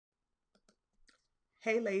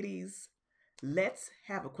Hey, ladies, let's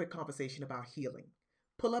have a quick conversation about healing.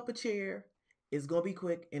 Pull up a chair. It's going to be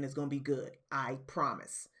quick and it's going to be good. I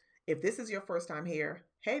promise. If this is your first time here,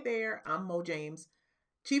 hey there, I'm Mo James,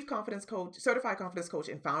 Chief Confidence Coach, Certified Confidence Coach,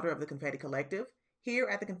 and founder of the Confetti Collective. Here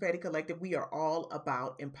at the Confetti Collective, we are all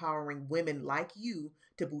about empowering women like you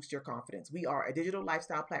to boost your confidence. We are a digital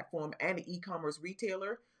lifestyle platform and an e-commerce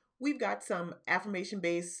retailer. We've got some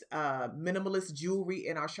affirmation-based minimalist jewelry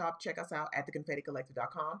in our shop. Check us out at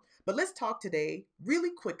theconfetticollective.com. But let's talk today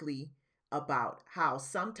really quickly about how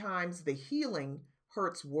sometimes the healing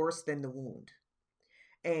hurts worse than the wound.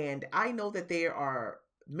 And I know that there are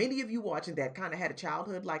many of you watching that kind of had a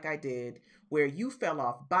childhood like I did, where you fell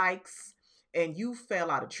off bikes and you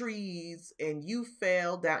fell out of trees and you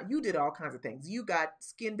fell down. You did all kinds of things. You got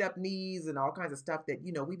skinned up knees and all kinds of stuff that,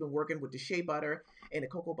 we've been working with the shea butter and the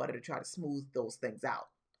cocoa butter to try to smooth those things out.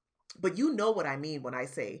 But you know what I mean when I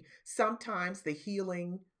say sometimes the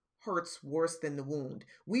healing hurts worse than the wound.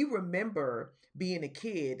 We remember being a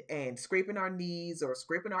kid and scraping our knees or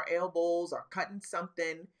scraping our elbows or cutting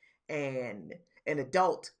something, and an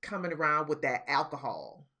adult coming around with that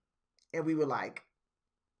alcohol. And we were like,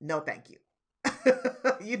 no, thank you.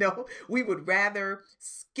 We would rather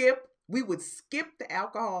we would skip the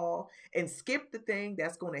alcohol and skip the thing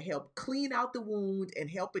that's going to help clean out the wound and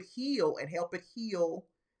help it heal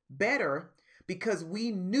better, because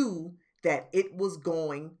we knew that it was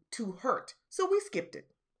going to hurt. So we skipped it.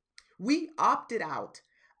 We opted out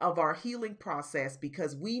of our healing process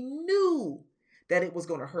because we knew that it was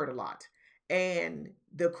going to hurt a lot. And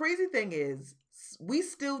the crazy thing is, we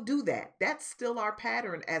still do that. That's still our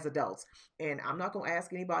pattern as adults. And I'm not going to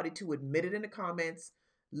ask anybody to admit it in the comments.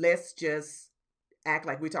 Let's just act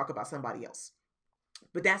like we talk about somebody else.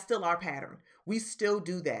 But that's still our pattern. We still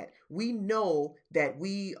do that. We know that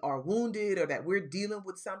we are wounded or that we're dealing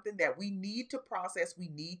with something that we need to process, we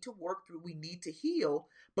need to work through, we need to heal.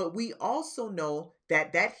 But we also know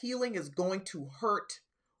that that healing is going to hurt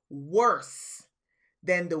worse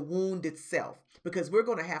than the wound itself, because we're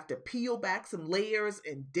going to have to peel back some layers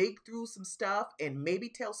and dig through some stuff and maybe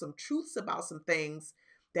tell some truths about some things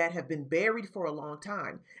that have been buried for a long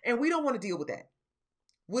time. And we don't want to deal with that.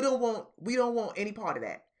 We don't want any part of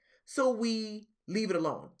that. So we leave it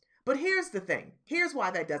alone. But here's the thing. Here's why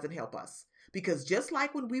that doesn't help us. Because just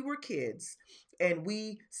like when we were kids and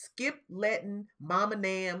we skipped letting Mama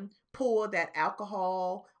Nam pour that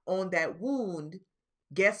alcohol on that wound,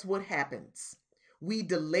 guess what happens? We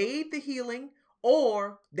delayed the healing,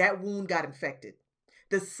 or that wound got infected.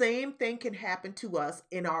 The same thing can happen to us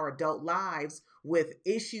in our adult lives with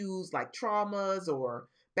issues like traumas or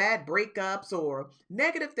bad breakups or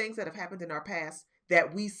negative things that have happened in our past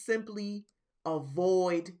that we simply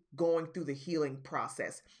avoid going through the healing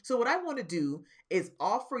process. So what I want to do is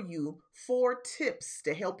offer you 4 tips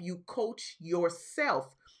to help you coach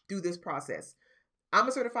yourself through this process. I'm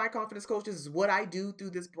a certified confidence coach. This is what I do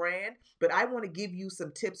through this brand, but I want to give you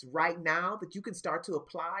some tips right now that you can start to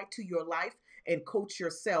apply to your life and coach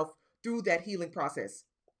yourself through that healing process,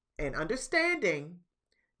 and understanding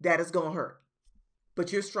that it's going to hurt,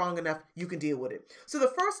 but you're strong enough, you can deal with it. So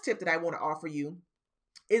the first tip that I want to offer you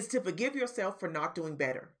is to forgive yourself for not doing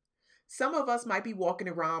better. Some of us might be walking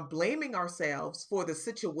around blaming ourselves for the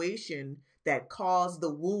situation that caused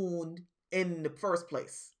the wound in the first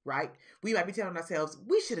place, right? We might be telling ourselves,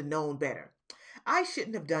 we should have known better. I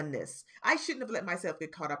shouldn't have done this. I shouldn't have let myself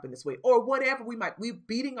get caught up in this way, or whatever. We're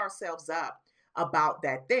beating ourselves up about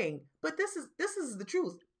that thing. But this is the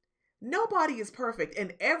truth. Nobody is perfect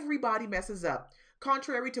and everybody messes up,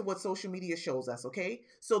 contrary to what social media shows us, okay?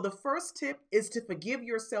 So the first tip is to forgive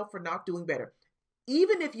yourself for not doing better.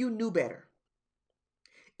 Even if you knew better.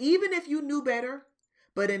 Even if you knew better,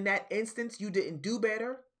 but in that instance you didn't do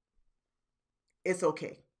better, it's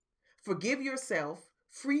okay. Forgive yourself,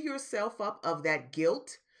 free yourself up of that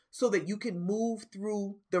guilt so that you can move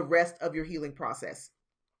through the rest of your healing process.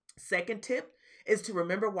 Second tip is to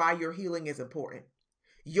remember why your healing is important.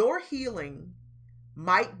 Your healing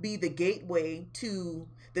might be the gateway to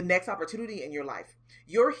the next opportunity in your life.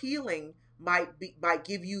 Your healing might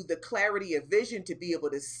give you the clarity of vision to be able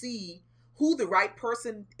to see who the right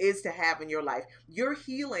person is to have in your life. Your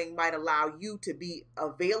healing might allow you to be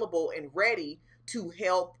available and ready to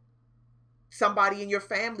help somebody in your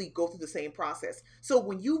family go through the same process. So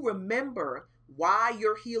when you remember why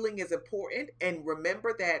your healing is important, and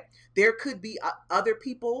remember that there could be other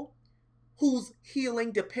people whose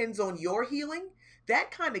healing depends on your healing, that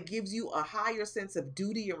kind of gives you a higher sense of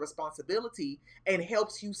duty and responsibility and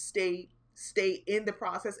helps you stay in the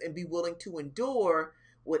process and be willing to endure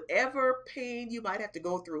whatever pain you might have to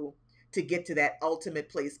go through to get to that ultimate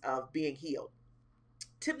place of being healed.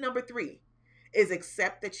 Tip number 3 is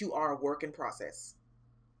accept that you are a work in process.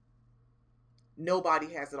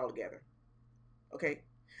 Nobody has it all together. Okay?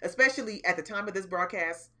 Especially at the time of this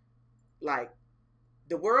broadcast, like,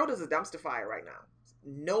 the world is a dumpster fire right now.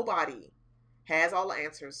 Nobody has all the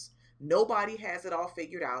answers. Nobody has it all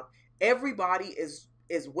figured out. Everybody is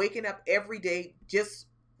waking up every day just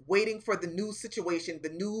waiting for the new situation, the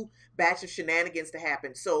new batch of shenanigans to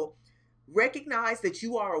happen. So recognize that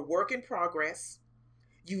you are a work in progress.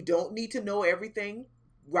 You don't need to know everything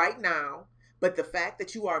right now, but the fact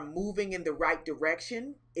that you are moving in the right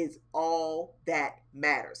direction is all that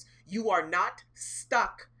matters. You are not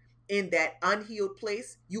stuck in that unhealed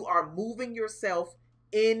place. You are moving yourself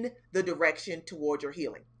in the direction toward your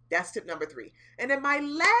healing. That's tip number 3. And then my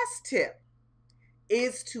last tip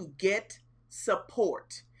is to get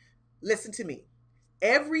support. Listen to me.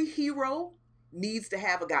 Every hero needs to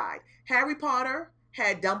have a guide. Harry Potter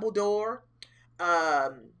had Dumbledore.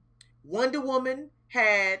 Wonder Woman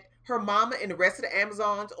had her mama and the rest of the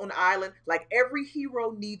Amazons on the island. Like, every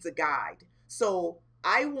hero needs a guide. So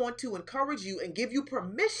I want to encourage you and give you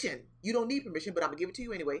permission. You don't need permission, but I'm gonna give it to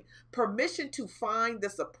you anyway. Permission to find the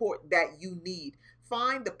support that you need.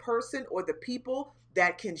 Find the person or the people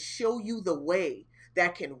that can show you the way,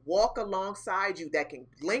 that can walk alongside you, that can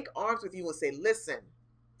link arms with you and say, listen,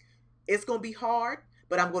 it's gonna be hard,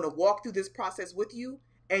 but I'm gonna walk through this process with you,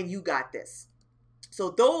 and you got this. So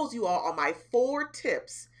those, you all, are my 4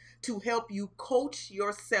 tips to help you coach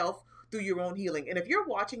yourself through your own healing. And if you're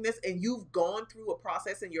watching this and you've gone through a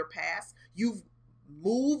process in your past, you've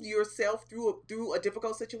moved yourself through a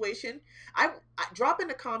difficult situation, I drop in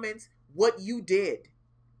the comments what you did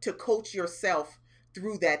to coach yourself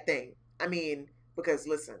through that thing. I mean, because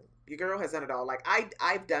listen, your girl has done it all. Like,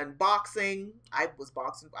 I've done boxing. I was a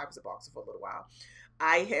boxer for a little while.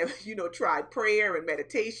 I have, tried prayer and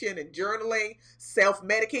meditation and journaling,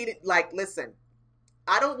 self-medicated. Like, listen,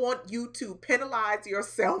 I don't want you to penalize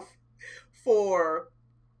yourself for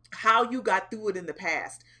how you got through it in the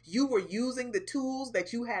past. You were using the tools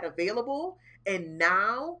that you had available, and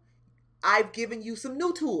now I've given you some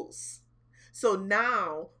new tools. So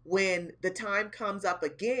now when the time comes up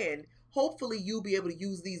again, hopefully you'll be able to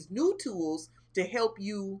use these new tools to help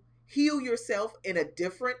you heal yourself in a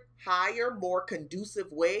different, higher, more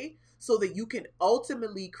conducive way, so that you can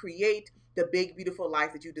ultimately create the big, beautiful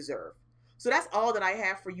life that you deserve. So that's all that I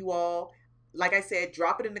have for you all. Like I said,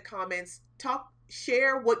 drop it in the comments.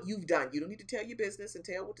 Share what you've done. You don't need to tell your business and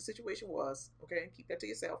tell what the situation was. Okay, keep that to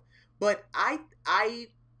yourself. But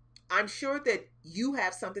I'm sure that you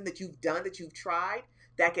have something that you've done, that you've tried,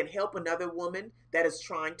 that can help another woman that is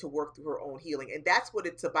trying to work through her own healing. And that's what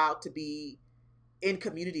it's about, to be in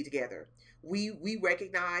community together. We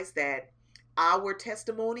recognize that our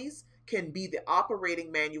testimonies can be the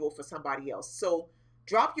operating manual for somebody else. So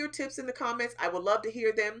drop your tips in the comments. I would love to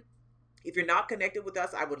hear them. If you're not connected with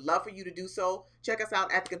us, I would love for you to do so. Check us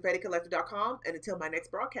out at theconfetticollective.com. And until my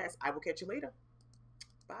next broadcast, I will catch you later.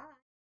 Bye.